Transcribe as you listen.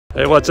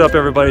Hey, what's up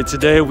everybody?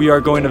 Today we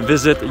are going to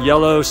visit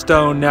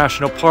Yellowstone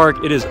National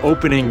Park. It is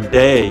opening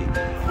day.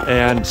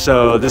 And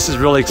so this is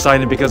really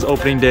exciting because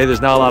opening day,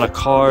 there's not a lot of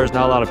cars,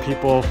 not a lot of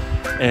people,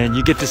 and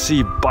you get to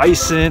see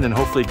bison and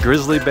hopefully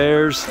grizzly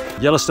bears.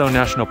 Yellowstone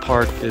National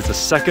Park is the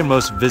second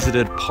most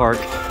visited park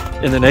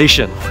in the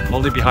nation,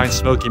 only behind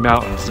Smoky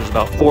Mountains. There's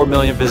about 4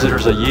 million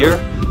visitors a year.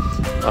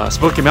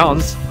 Smoky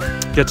Mountains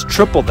gets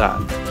triple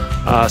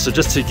that. So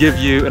just to give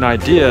you an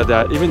idea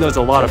that even though there's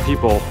a lot of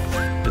people,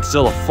 it's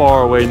still a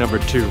far away number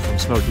 2 from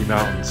Smoky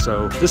Mountains.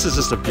 So this is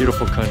just a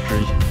beautiful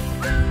country.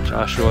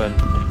 Joshua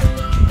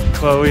and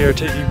Chloe are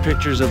taking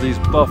pictures of these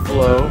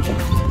buffalo.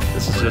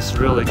 This is just a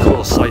really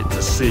cool sight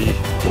to see.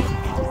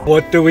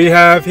 What do we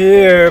have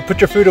here?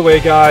 Put your food away,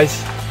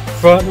 guys.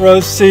 Front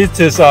row seats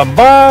to some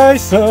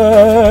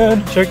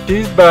bison. Check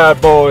these bad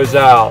boys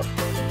out.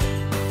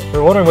 We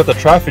were wondering what the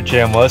traffic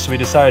jam was, so we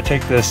decided to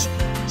take this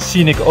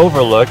scenic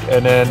overlook,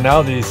 and then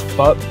now these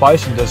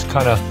bison just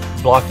kind of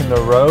blocking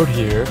the road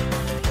here.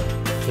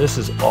 This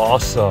is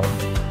awesome.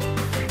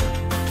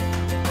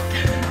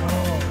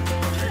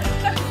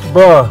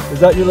 Bruh, is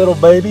that your little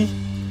baby?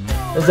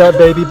 Is that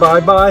baby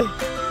bye-bye?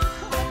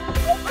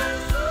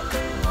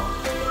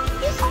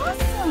 He's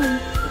awesome.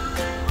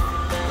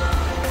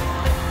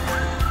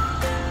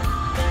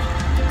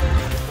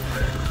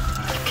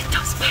 Look at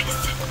those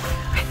bison.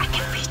 I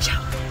can reach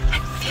out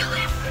and feel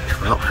him.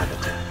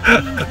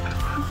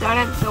 I've done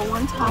it the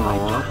one time I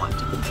don't want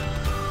to.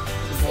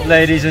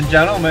 Ladies and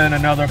gentlemen,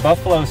 another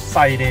buffalo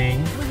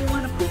sighting. Do you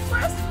want to poop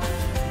first?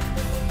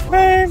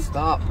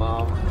 Stop,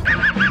 Mom.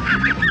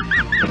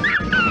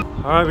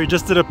 Alright, we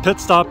just did a pit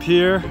stop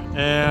here,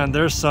 and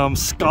there's some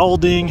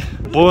scalding,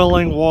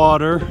 boiling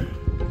water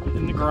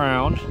in the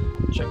ground.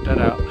 Check that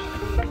out.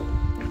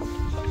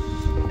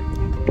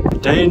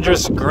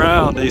 Dangerous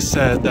ground, they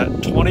said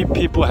that 20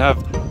 people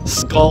have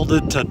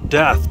scalded to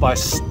death by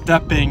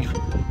stepping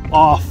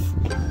off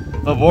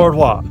the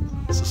boardwalk.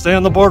 So stay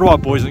on the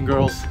boardwalk, boys and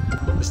girls.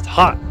 It's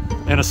hot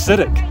and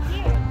acidic.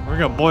 We're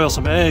gonna boil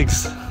some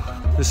eggs.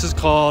 This is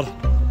called,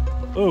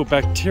 oh,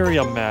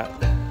 bacteria mat.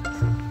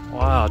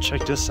 Wow,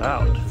 check this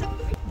out.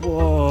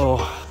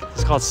 Whoa,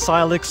 it's called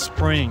Silex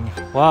Spring.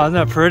 Wow, isn't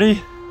that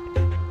pretty?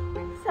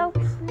 So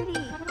pretty.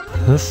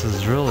 This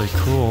is really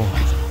cool.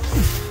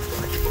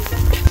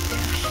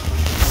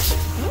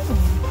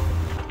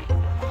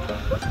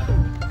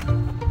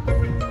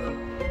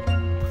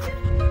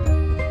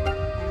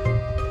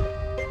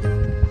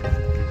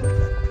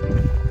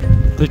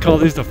 They call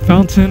these the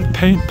fountain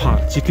paint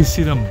pots. You can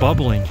see them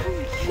bubbling,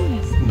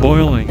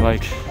 boiling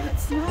like. It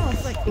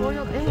smells like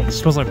boiled It eggs.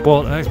 smells like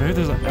boiled eggs. Maybe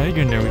there's an egg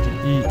in there we can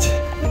eat.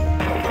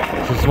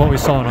 This is what we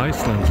saw in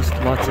Iceland. Just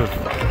lots of.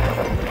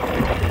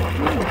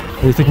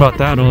 What do you think about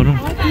that, Autumn?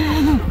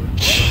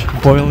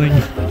 Boiling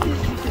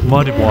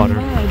muddy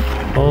water.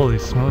 Holy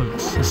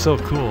smokes! It's so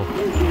cool.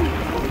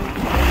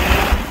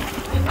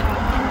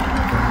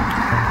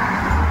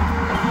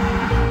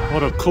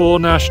 What a cool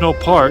national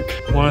park.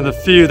 One of the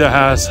few that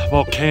has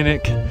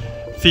volcanic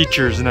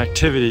features and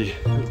activity.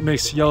 It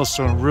makes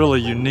Yellowstone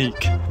really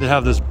unique. They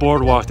have this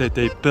boardwalk that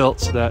they built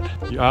so that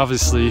you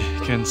obviously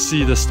can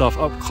see this stuff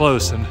up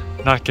close and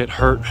not get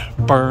hurt,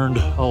 burned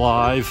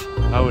alive.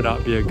 That would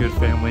not be a good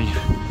family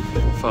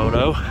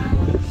photo.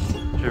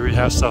 Here we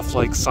have stuff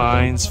like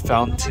signs,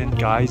 fountain,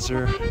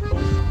 geyser.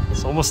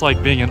 It's almost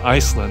like being in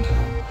Iceland.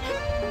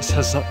 This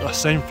has the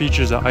same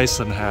features that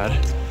Iceland had,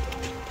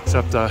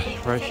 except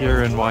right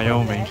here in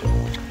Wyoming.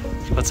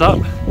 What's up?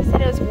 They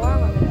said it was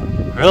warm over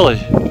there. Really?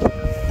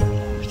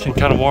 You can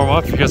kind of warm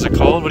up because it's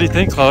cold. What do you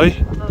think, Chloe?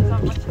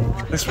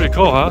 Looks pretty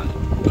cool, huh?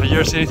 Have you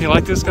ever seen anything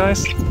like this,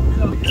 guys?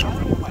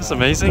 It's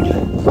amazing.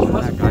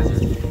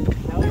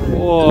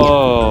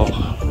 Whoa.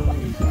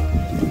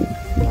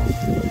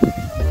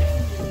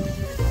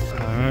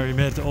 Alright, we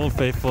made it to Old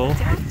Faithful.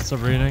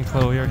 Sabrina and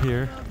Chloe are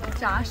here.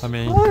 Josh.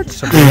 Sabrina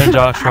and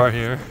Josh are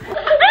here.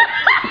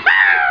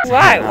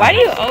 Why? Why do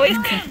you always?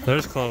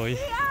 There's Chloe.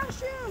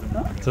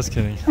 Just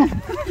kidding.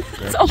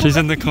 She's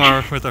in the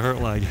car with a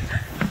hurt leg.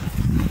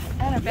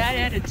 And a bad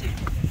attitude.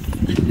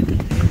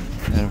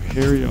 And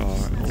here we are,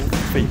 Old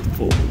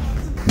Faithful.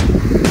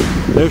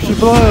 There she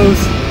blows.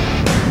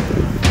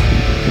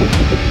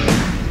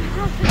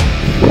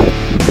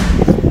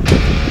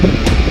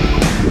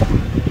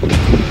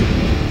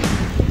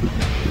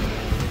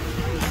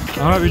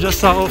 All right, we just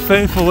saw Old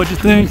Faithful. What'd you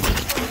think?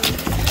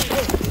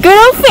 Good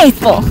old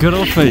Faithful. Good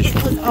Old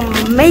Faithful.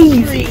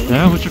 Amazing.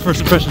 Yeah, what's your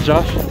first impression,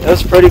 Josh? It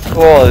was pretty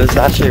cool. It was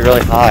actually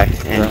really high.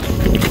 And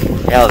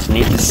yeah, it was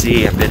neat to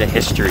see a bit of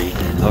history.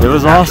 It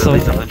was awesome.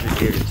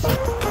 100 years.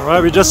 All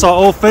right, we just saw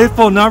Old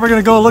Faithful. Now we're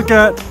gonna go look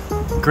at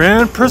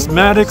Grand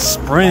Prismatic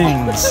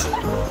Springs.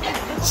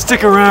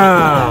 Stick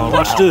around,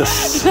 watch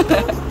this.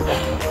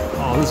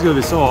 Oh, this is gonna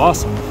be so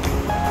awesome.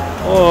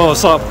 Oh,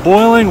 saw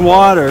boiling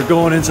water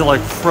going into like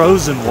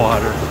frozen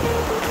water.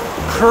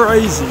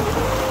 Crazy.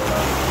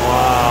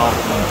 Wow.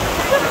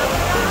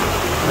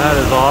 That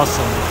is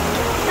awesome.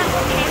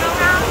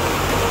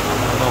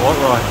 I don't know what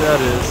rock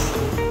that is.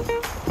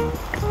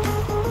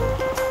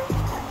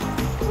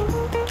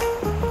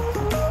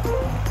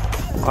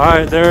 All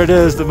right, there it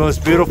is, the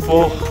most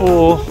beautiful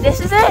pool. This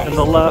is it? In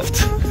the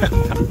left.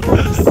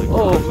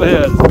 Oh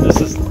man,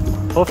 this is,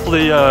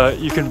 hopefully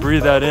you can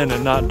breathe that in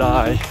and not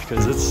die,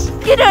 because it's...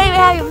 You don't even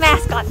have your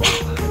mask on.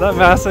 That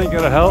mask ain't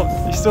gonna help.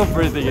 You're still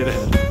breathing it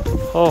in.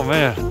 Oh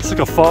man, it's like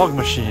a fog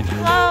machine.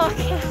 Oh, I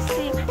can't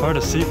see. Hard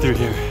to see through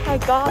here. My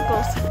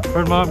goggles.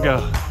 Where'd Mom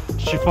go?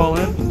 Did she fall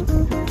in?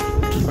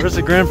 Where's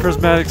the Grand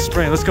Prismatic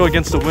Spring? Let's go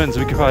against the wind so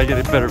we can probably get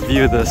a better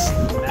view of this.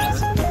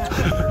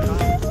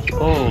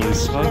 Holy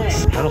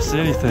smokes, I don't see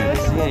anything.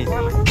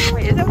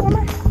 Wait, is it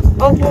warmer?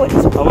 Oh boy.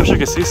 I wish I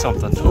could see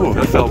something. Ooh,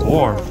 that felt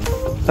warm.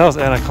 That was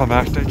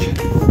anticlimactic.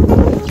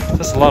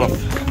 Just a lot of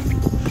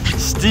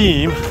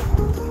steam.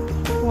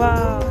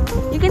 Wow.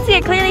 You can see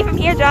it clearly from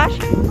here, Josh.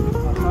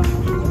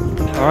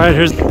 All right,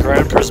 here's the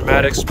Grand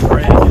Prismatic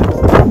Spring.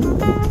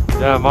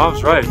 Yeah,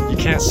 Mom's right. You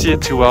can't see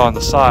it too well on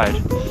the side.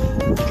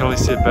 You can only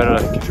see it better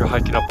like if you're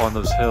hiking up on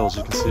those hills.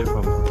 You can see it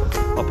from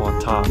up on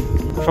top.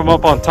 From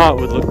up on top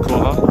would look cool,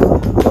 huh?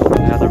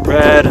 Yeah, the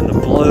red and the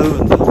blue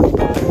and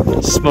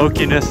the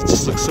smokiness. It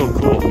just looks so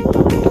cool.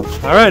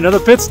 All right, another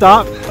pit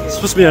stop. It's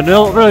supposed to be a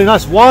really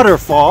nice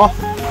waterfall.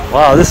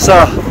 Wow, this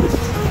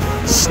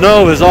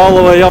snow is all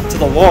the way up to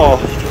the wall.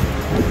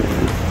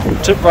 You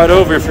can tip right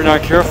over if you're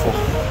not careful.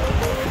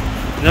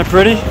 Isn't that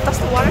pretty? That's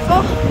the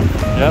waterfall?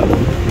 Yep.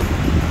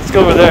 Let's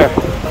go over there.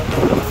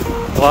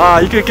 Wow,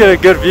 you could get a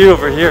good view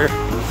over here.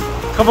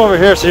 Come over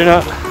here so you're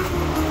not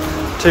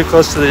too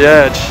close to the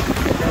edge.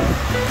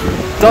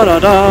 Dun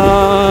dun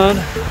dun!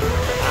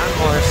 I'm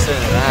more interested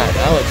in that.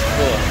 That looks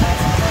cool.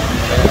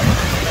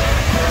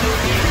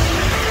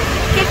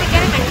 Keep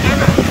getting my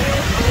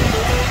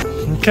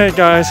camera. Okay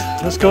guys,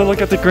 let's go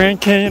look at the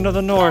Grand Canyon of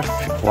the North.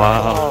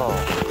 Wow.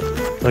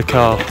 Look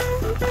how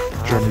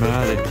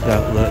dramatic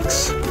that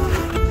looks.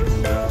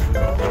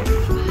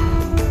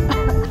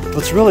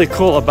 What's really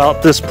cool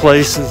about this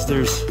place is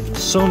there's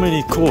so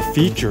many cool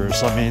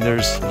features. I mean,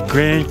 there's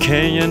Grand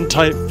Canyon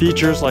type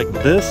features like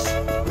this.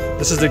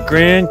 This is the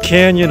Grand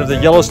Canyon of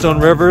the Yellowstone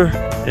River,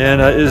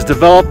 and it is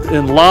developed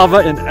in lava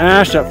and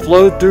ash that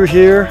flowed through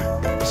here.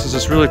 This is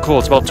just really cool.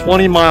 It's about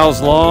 20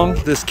 miles long,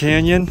 this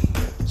canyon.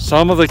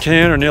 Some of the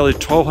canyon are nearly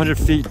 1,200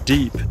 feet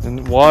deep, and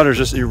the water is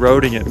just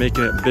eroding it,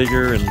 making it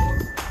bigger and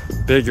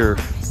bigger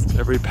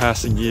every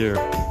passing year.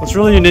 What's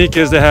really unique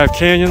is they have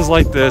canyons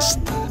like this.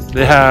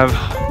 They have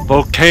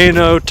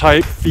volcano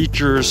type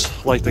features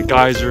like the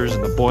geysers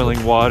and the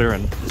boiling water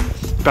and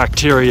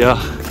bacteria.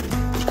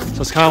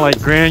 So it's kind of like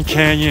Grand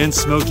Canyon,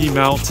 Smoky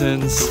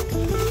Mountains,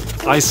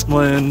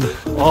 Iceland,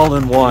 all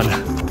in one.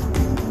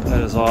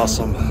 That is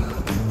awesome.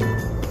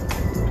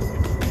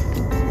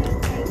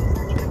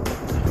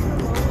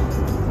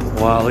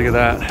 Wow, look at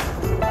that.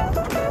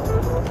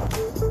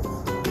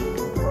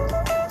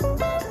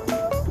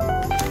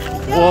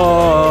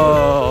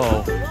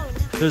 Whoa!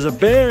 There's a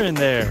bear in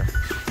there.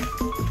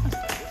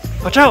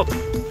 Watch out!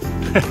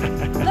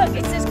 Look,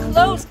 it says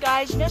closed,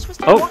 guys. You're not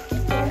supposed to walk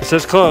in there. It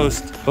says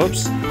closed.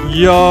 Oops.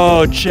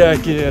 Yo,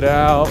 check it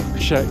out.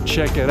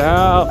 Check it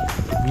out.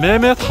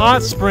 Mammoth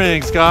Hot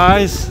Springs,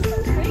 guys.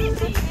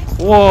 Crazy.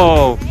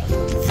 Whoa.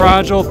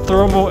 Fragile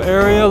thermal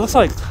area. Looks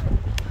like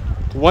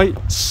white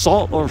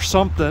salt or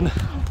something.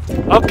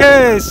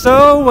 Okay,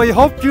 so we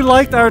hope you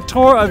liked our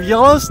tour of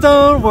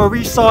Yellowstone, where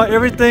we saw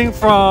everything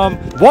from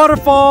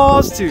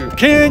waterfalls to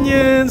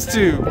canyons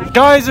to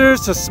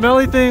geysers to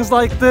smelly things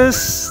like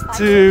this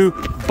to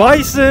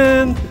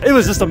bison. It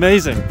was just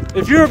amazing.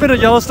 If you've ever been to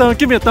Yellowstone,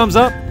 give me a thumbs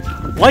up,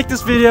 like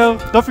this video,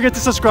 don't forget to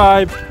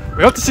subscribe.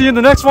 We hope to see you in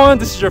the next one.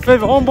 This is your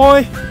favorite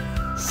homeboy,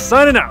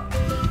 signing out.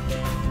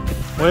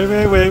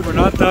 Wait, we're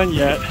not done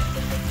yet.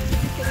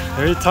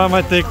 Every time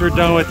I think we're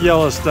done with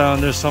Yellowstone,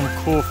 there's some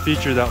cool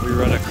feature that we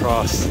run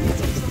across.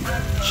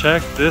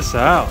 Check this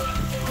out.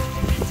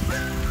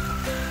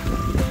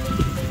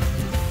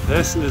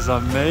 This is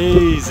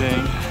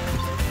amazing.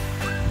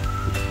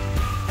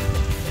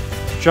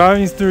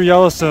 Driving through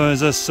Yellowstone is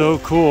just so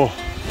cool.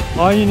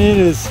 All you need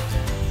is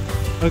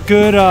a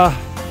good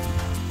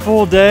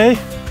full day.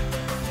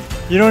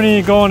 You don't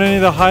need to go on any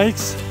of the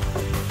hikes.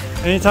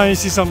 Anytime you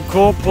see something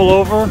cool, pull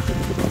over.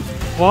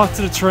 Walk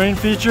to the terrain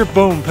feature,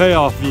 boom,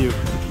 payoff view.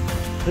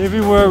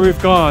 Everywhere we've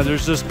gone,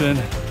 there's just been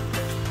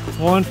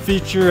one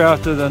feature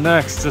after the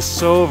next, just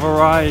so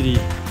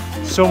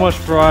much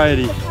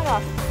variety. Cut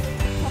off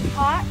from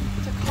hot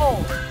to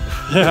cold.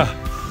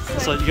 Yeah,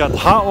 so you got the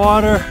hot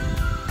water,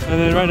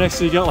 and then right next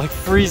to you got like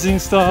freezing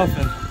stuff,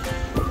 and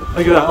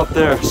look at that up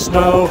there,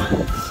 snow.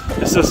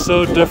 It's just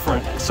so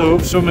different, so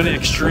many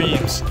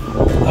extremes.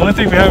 The only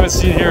thing we haven't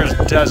seen here is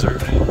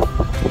desert.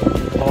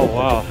 Oh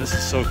wow, this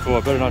is so cool. I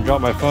better not drop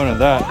my phone in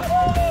that.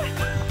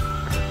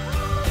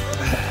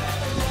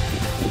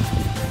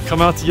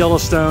 Come out to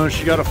Yellowstone.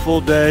 She got a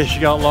full day. She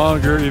got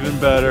longer, even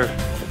better.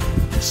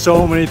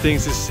 So many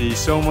things to see,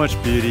 so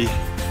much beauty.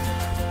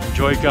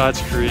 Enjoy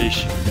God's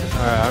creation.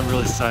 All right, I'm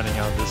really signing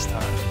out this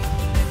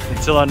time.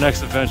 Until our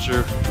next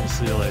adventure, we'll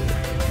see you later.